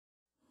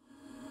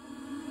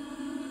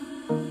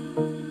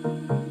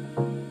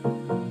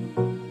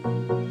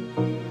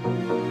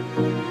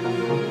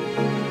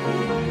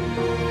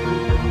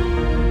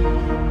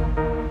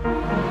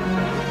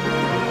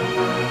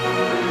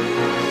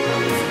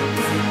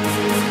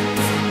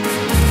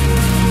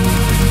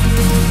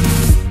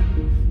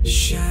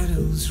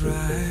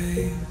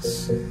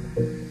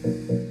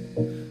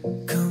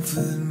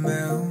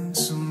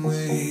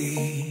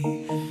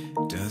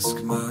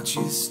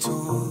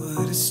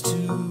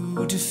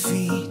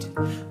defeat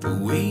the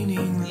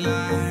waning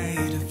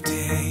light of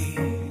day.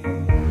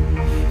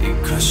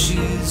 It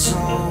crushes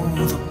all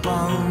the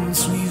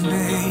bonds we've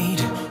made,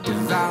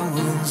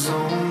 devours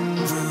all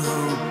the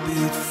hope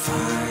it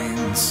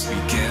finds. We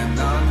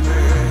cannot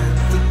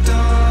let the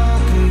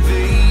dark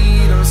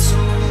invade our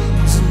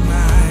souls and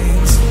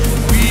minds.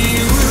 We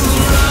will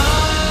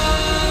rise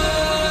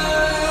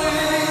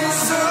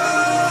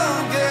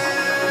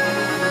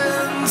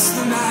against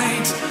the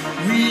night.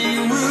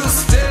 We will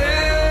stand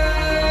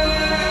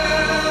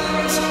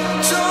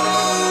toward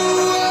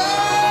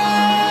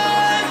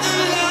the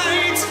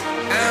light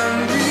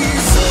and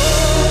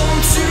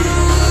resolve to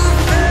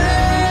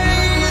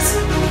face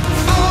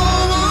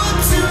forward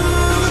to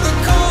the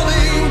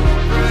calling.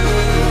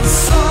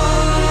 Press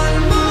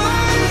on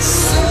my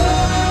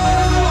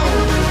soul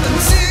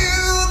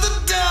until the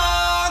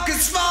dark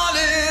is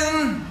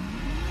falling.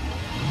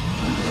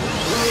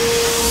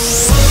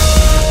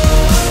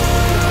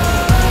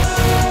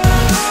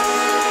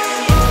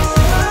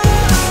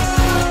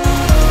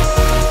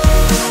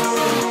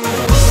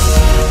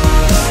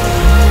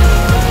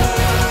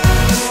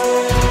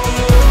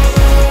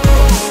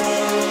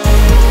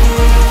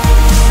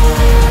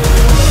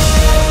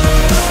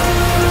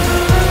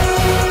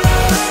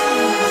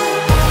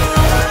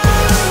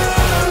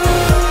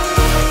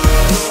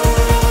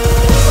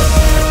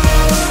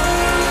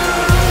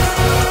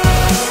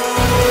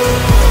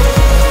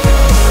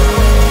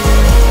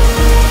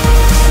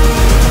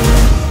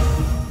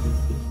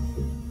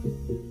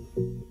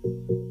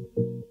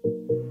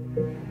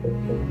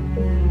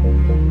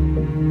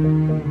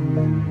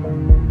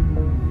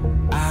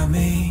 I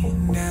may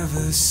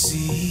never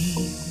see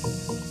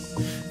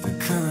the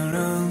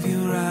color of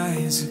your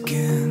eyes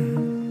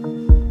again.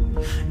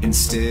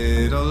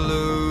 Instead I'll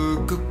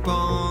look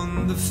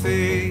upon the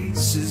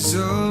faces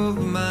of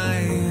my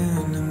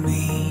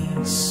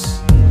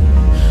enemies.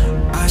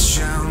 I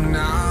shall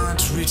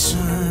not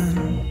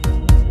return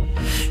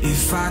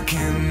if I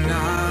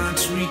cannot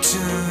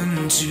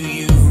return to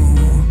you.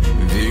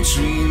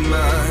 Victory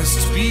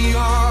must be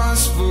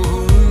ours for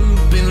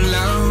hope and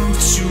love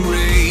to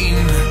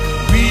reign.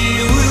 We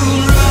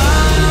will rise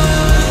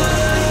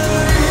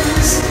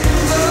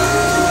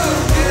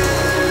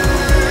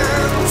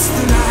against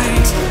the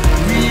night.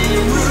 We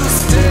will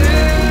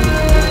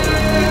stand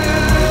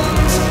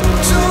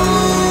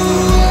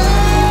toward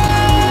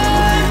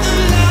the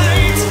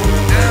light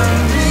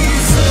and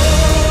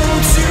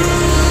resolve to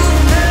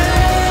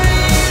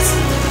face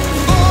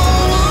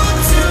forward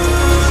to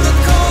the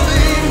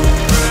calling.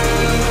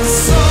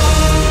 Press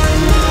on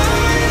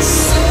my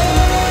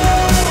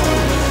soul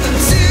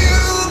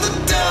until the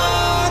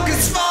dark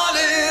is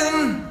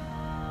falling.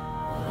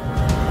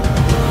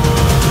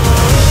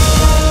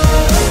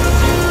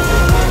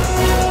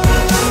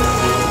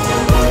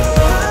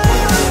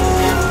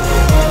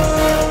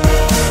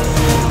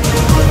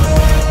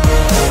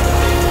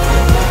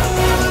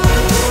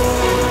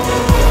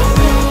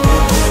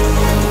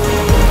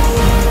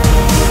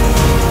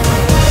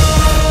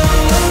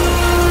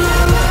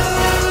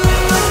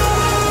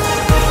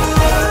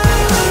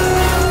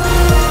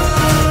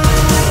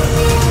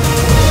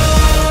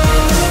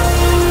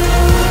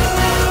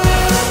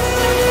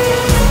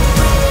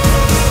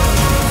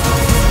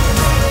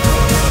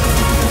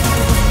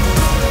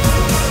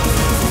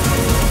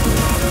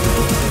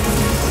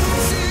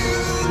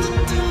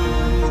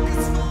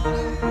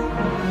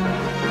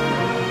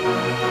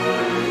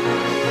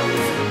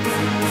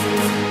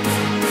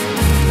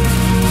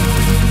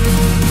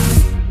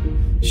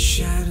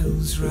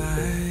 Shadows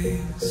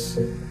rise,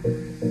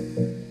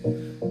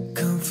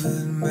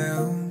 comfort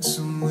melts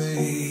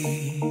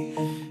away.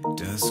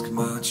 Dusk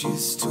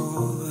marches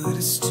toward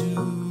us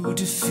to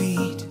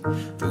defeat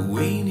the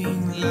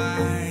waning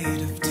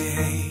light of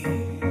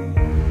day.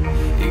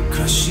 It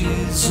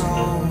crushes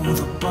all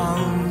the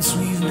bonds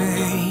we've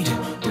made,